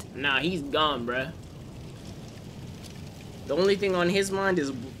light. Nah, he's gone, bruh. The only thing on his mind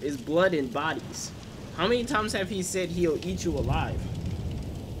is blood and bodies. How many times have he said he'll eat you alive?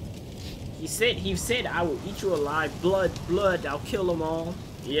 He said, I will eat you alive. Blood, I'll kill them all.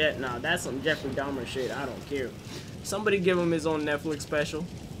 Yeah, nah, that's some Jeffrey Dahmer shit. I don't care. Somebody give him his own Netflix special.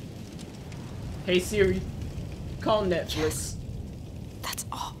 Hey Siri, call Netflix. Yes. That's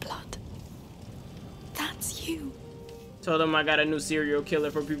our blood. That's you. Told them I got a new serial killer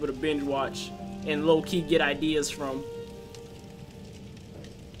for people to binge watch and low-key get ideas from.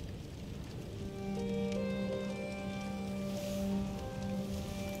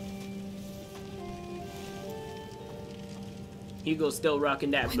 Hugo's still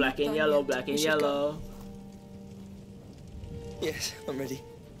rocking that black and yellow, black and yellow. Yes, I'm ready.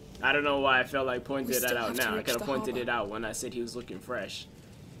 I don't know why I felt like pointing that out now. I could have pointed it out when I said he was looking fresh.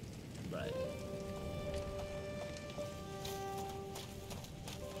 But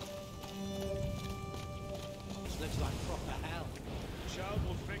this looks like proper hell. The child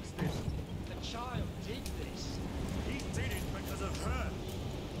will fix this. The child did this. He did it because of her.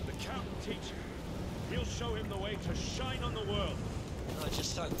 The Count will teach him. He'll show him the way to shine on the world. I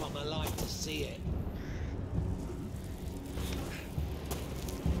just hope I'm alive to see it.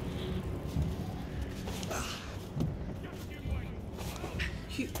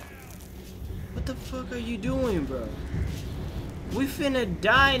 what the fuck are you doing, bro? We finna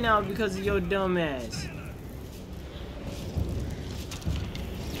die now because of your dumb ass.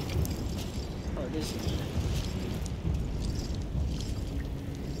 Oh, this is...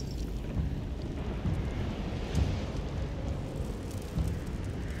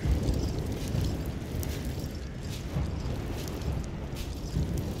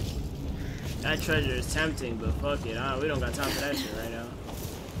 That treasure is tempting, but fuck it. We don't got time for that shit right now.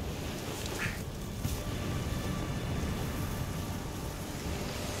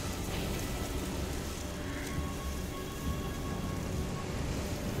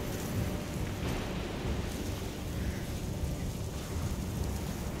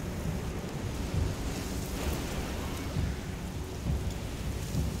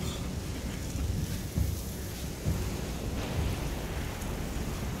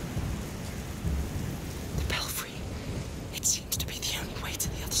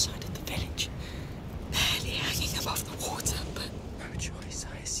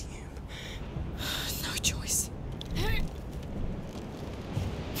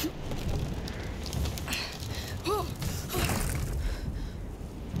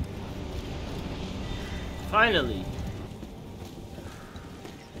 Finally.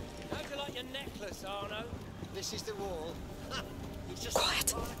 How'd you like your necklace, Arno? This is the wall. It's just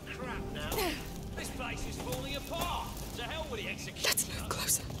Quiet. crap now. This place is falling apart. To hell with the executioner. Let's move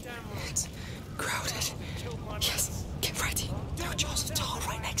closer. Damn right. It's crowded. Yes, get ready. There are jars of tar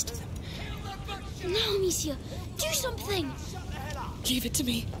right next to them. No, Monsieur. Do something. Give it to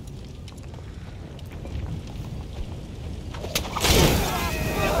me.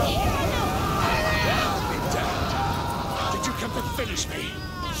 Did you come to finish me?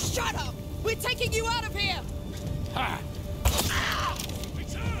 Shut up! We're taking you out of here! Ha!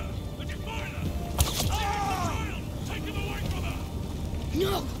 It's her! The defiler! Take him away from her!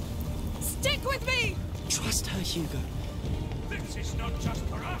 No! Stick with me! Trust her, Hugo. This is not just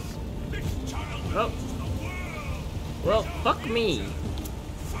for us. This child Oh. belongs to the world. Well, fuck me.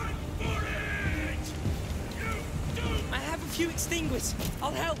 Fight for it! You do! I have a few extinguishers.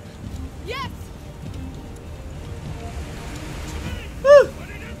 I'll help. Yes! I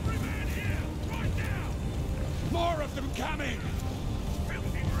need every man here, right now! More of them coming!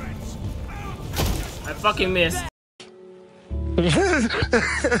 Filthy rats! Out! I fucking missed.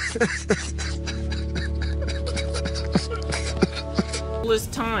 Countless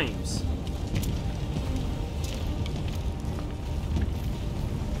times.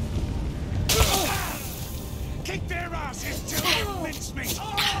 Kick their asses till they mincemeat!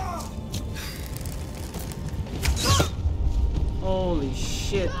 Holy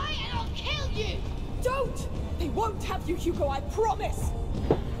shit. I'll kill you. Don't! They won't have you, Hugo, I promise!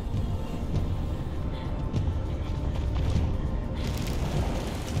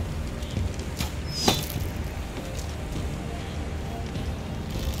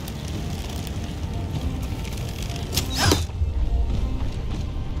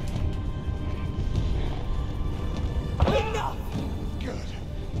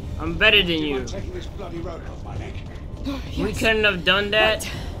 I'm better than you. Taking this bloody rope off my neck. We couldn't have done that.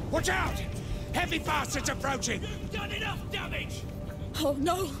 Watch out! Heavy bastards approaching! You've done enough damage! Oh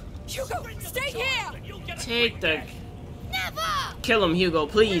no! Hugo, stay here! Take the... Never. Kill him, Hugo,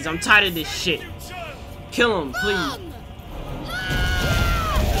 please. I'm tired of this shit. Kill him, please.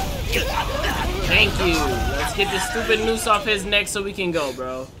 Thank you. Let's get this stupid noose off his neck so we can go,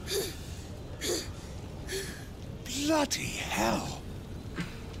 bro. Bloody hell!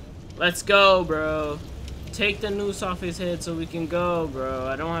 Let's go, bro. Take the noose off his head so we can go, bro.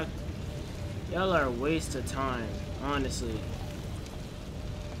 I don't have... Y'all are a waste of time, honestly.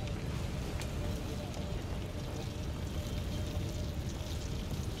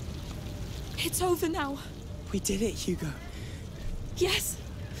 It's over now. We did it, Hugo. Yes.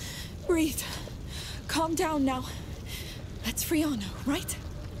 Breathe. Calm down now. Let's free Arno, right?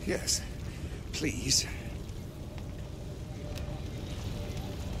 Yes. Please.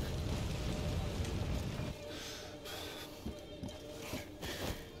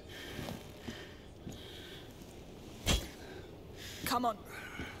 Come on.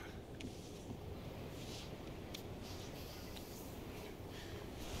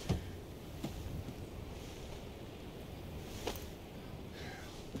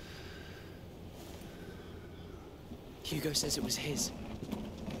 Hugo says it was his.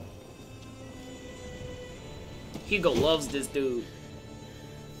 Hugo loves this dude.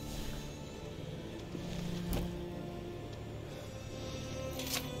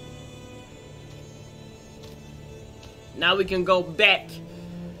 Now we can go back.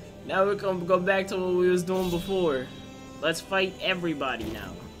 Now we can go back to what we was doing before. Let's fight everybody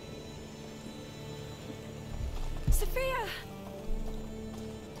now. Sophia!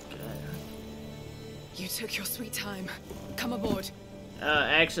 You took your sweet time. Come aboard.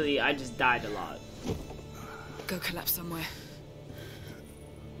 Actually, I just died a lot. Go collapse somewhere.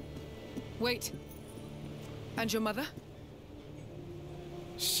 Wait. And your mother?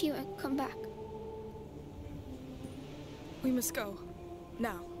 She won't come back. We must go.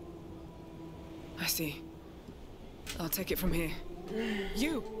 Now. I see. I'll take it from here.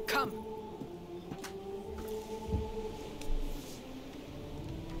 You, come!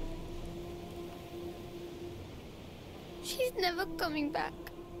 She's never coming back.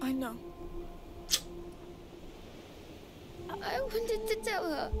 I know. I wanted to tell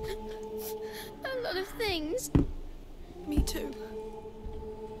her a lot of things. Me too.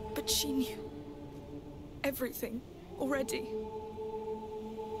 But she knew everything already.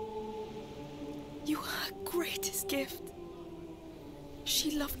 You were her greatest gift.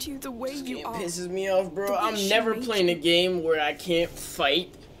 She loved you the way you are. It pisses me off, bro. I'm never playing a game where I can't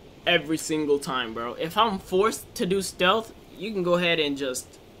fight every single time, bro. If I'm forced to do stealth, you can go ahead and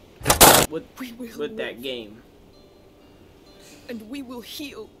just with that game. And we will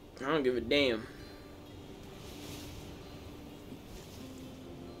heal. I don't give a damn.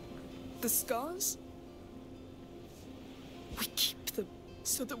 The scars? We keep them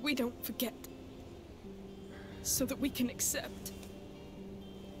so that we don't forget. So that we can accept.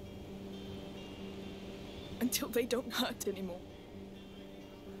 Until they don't hurt anymore.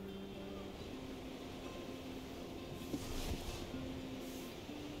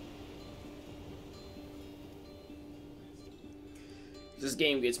 This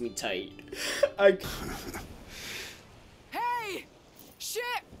game gets me tight. Hey! Shit!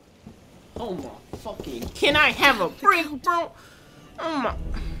 Oh my fucking... Can I have a break, bro? Oh my...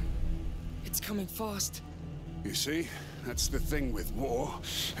 It's coming fast. You see? That's the thing with war.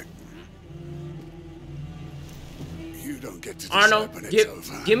 You don't get to decide Arno, when it's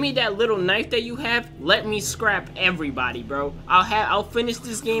over. give me that little knife that you have. Let me scrap everybody, bro. I'll finish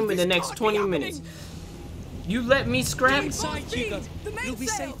this game in the next 20 minutes. You let me scrap. Inside, Hugo. You'll be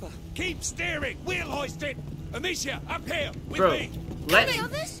safer. Keep steering. We'll hoist it. Amicia, up here with Bro, me.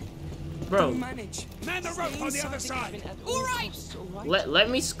 Bro. Manage. Man the rope on the other side. All right. Let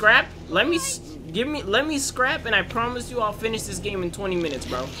me scrap. Let me scrap, and I promise you I'll finish this game in 20 minutes,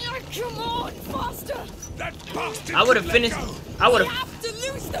 bro. Come on, faster. That bastard. I would have finished. I would We have. have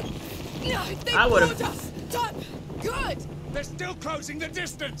to lose them. No, they I would have. brought us. Done. Good. They're still closing the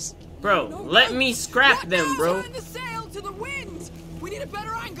distance. Bro, let me scrap them, bro. Turn the sail to the wind. We need a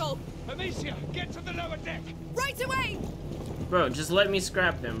better angle. Amicia, get to the lower deck. Right away. Bro, just let me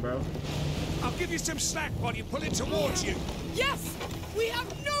scrap them, bro. I'll give you some slack while you pull it towards you. Yes. We have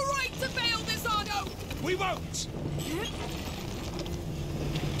no right to fail this, Arno. We won't.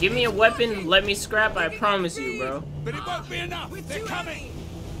 Give me a weapon, let me scrap, I promise you, bro. But it won't be enough. They're coming.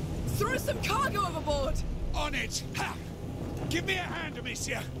 Throw some cargo overboard. On it. Ha. Give me a hand,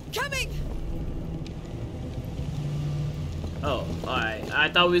 Amicia. Coming. Oh, alright. I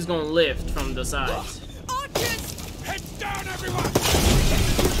thought we was gonna lift from the sides. Archers! Heads down, everyone!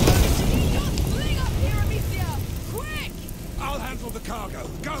 Fling up here, Amicia! Quick! I'll handle the cargo.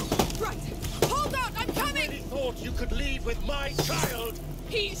 Go! Right! Hold out! I'm coming! I thought you could leave with my child!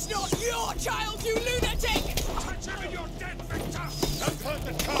 He's not your child, you lunatic! Touch him and you're dead, Victor! Don't hurt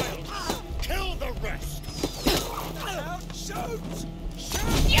the child! Kill the rest! Shoot!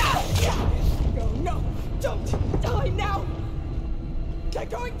 Shoot! Yeah! Yeah! No, don't die now! They're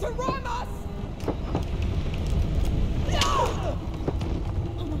going to ram us! No!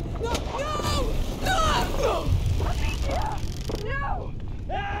 No! No! No! Amicia! No!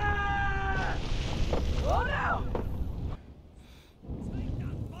 Ah! Oh no!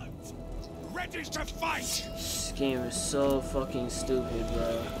 Ready to fight! This game is so fucking stupid,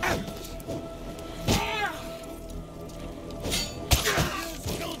 bro.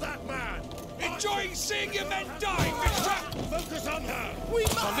 Kill that man! Enjoying seeing your men die, Victor! Focus on her!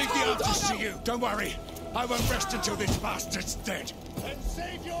 I'll leave the answers to you, don't worry. I won't rest until this bastard's dead. And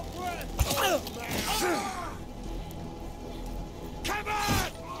save your breath! Come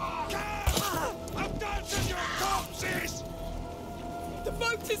on! Come! I'm dancing your corpses! The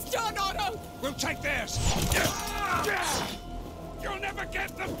boat is done, Otto! We'll take theirs! You'll never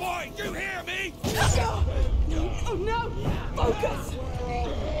get the boy! You hear me? Oh no! Focus!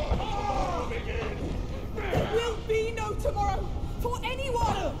 There will be no tomorrow for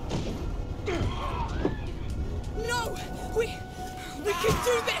anyone! No! We can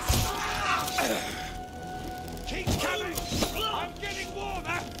do this! Keep coming! I'm getting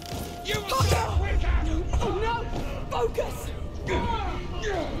warmer! You will Oh, get quicker! Oh no! Focus!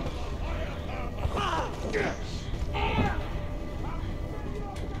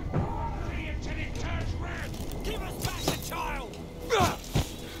 Give us back the child!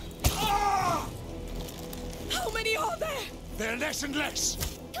 How many are there? They're less and less!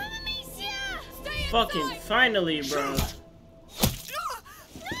 Come, Amicia! Stay Fucking inside! finally, bro. No!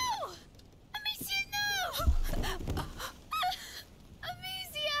 Amicia, no!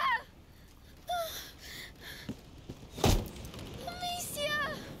 Amicia!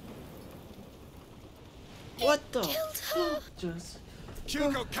 Amicia! What the Killed her. fuck just...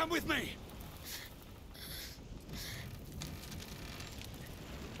 Hugo, come with me!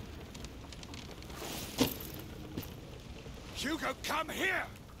 Hugo, come here!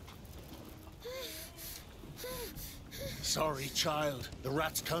 Sorry, child. The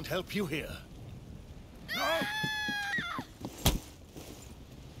rats can't help you here. No!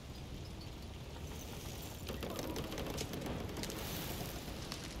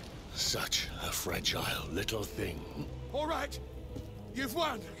 Such a fragile little thing. All right, you've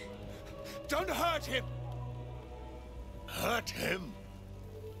won. Don't hurt him. Hurt him?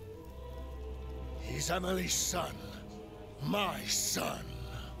 He's Emily's son. My son.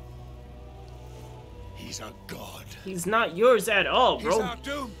 He's a god. He's not yours at all, bro. He's our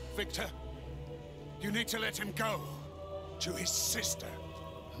doom, Victor. You need to let him go. To his sister.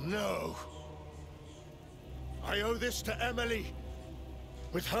 No. I owe this to Emily.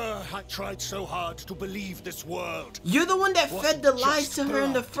 With her, I tried so hard to believe this world. You're the one that fed the lies Just to her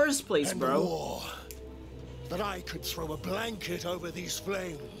in the blood first place, and bro. war. That I could throw a blanket over these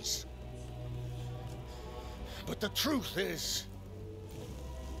flames. But the truth is,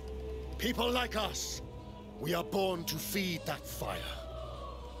 people like us, we are born to feed that fire.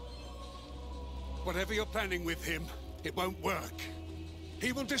 Whatever you're planning with him, it won't work.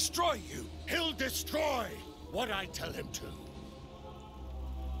 He will destroy you. He'll destroy what I tell him to.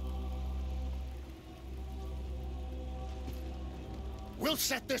 We'll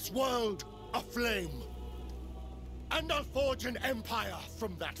set this world aflame. And I'll forge an empire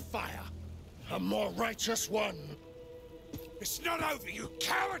from that fire. A more righteous one. It's not over, you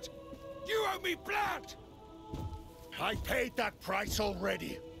coward! You owe me blood! I paid that price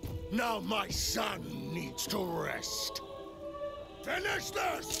already. Now my son needs to rest. Finish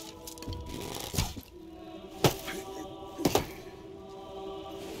this!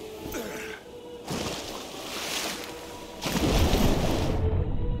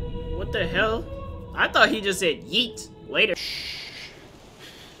 What the hell? I thought he just said yeet later.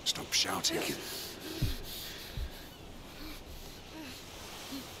 Stop shouting.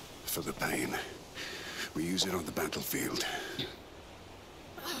 For the pain. We use it on the battlefield.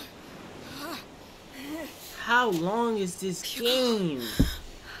 How long is this game?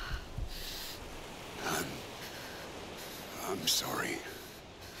 I'm sorry.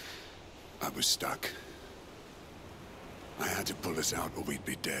 I was stuck. I had to pull us out or we'd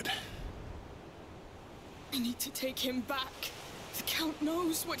be dead. We need to take him back. The Count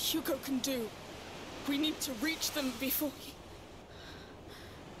knows what Hugo can do. We need to reach them before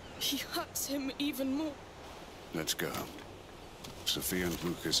he hurts him even more. Let's go. Sophia and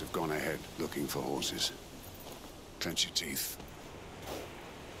Lucas have gone ahead looking for horses. Clench your teeth.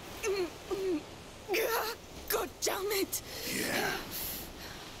 God damn it! Yeah.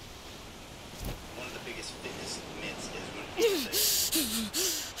 One of the biggest fitness myths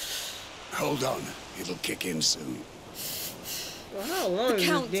is when Hold on. It'll kick in soon. Well, how long is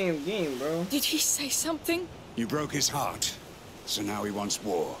this damn game, bro? Did he say something? You broke his heart. So now he wants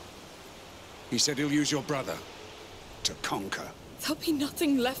war. He said he'll use your brother to conquer. There'll be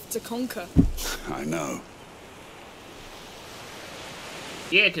nothing left to conquer. I know.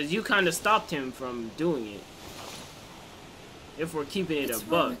 Yeah, because you kind of stopped him from doing it. If we're keeping it a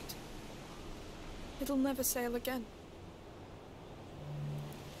buck. It'll never sail again.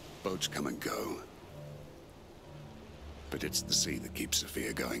 Boats come and go. But it's the sea that keeps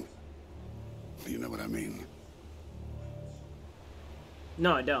Sophia going. You know what I mean?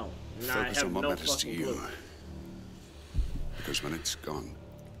 No, I don't. No, I Focus have on what no matters to fucking you. clue. Because when it's gone...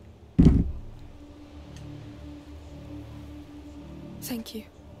 Thank you.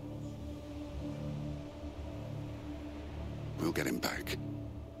 We'll get him back.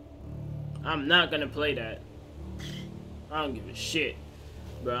 I'm not gonna play that. I don't give a shit.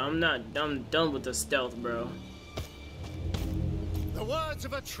 Bro, I'm done with the stealth, bro. The words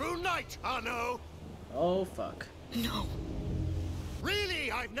of a true knight, Arno. Oh, fuck. No.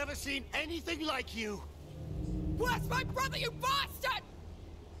 Really, I've never seen anything like you. Where's my brother, you bastard?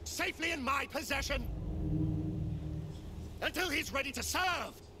 Safely in my possession. Until he's ready to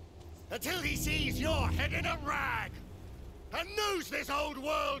serve. Until he sees your head in a rag. And knows this old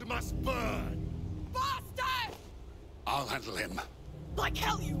world must burn. Bastard! I'll handle him. Like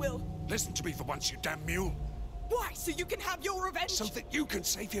hell you will. Listen to me for once, you damn mule. Why, so you can have your revenge? So that you can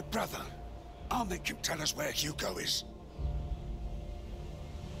save your brother. I'll make you tell us where Hugo is.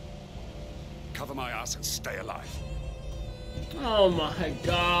 Cover my ass and stay alive. Oh my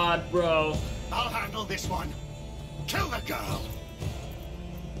god, bro. I'll handle this one. Kill the girl.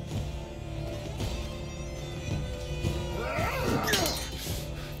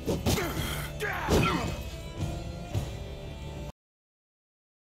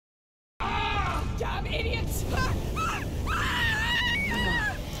 Damn idiots!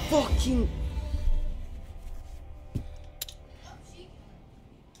 Fucking.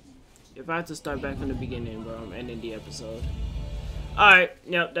 If I have to start back from the beginning, bro, I'm ending the episode. Alright,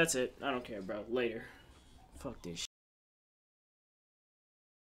 yep, that's it. I don't care, bro. Later. Fuck this shit.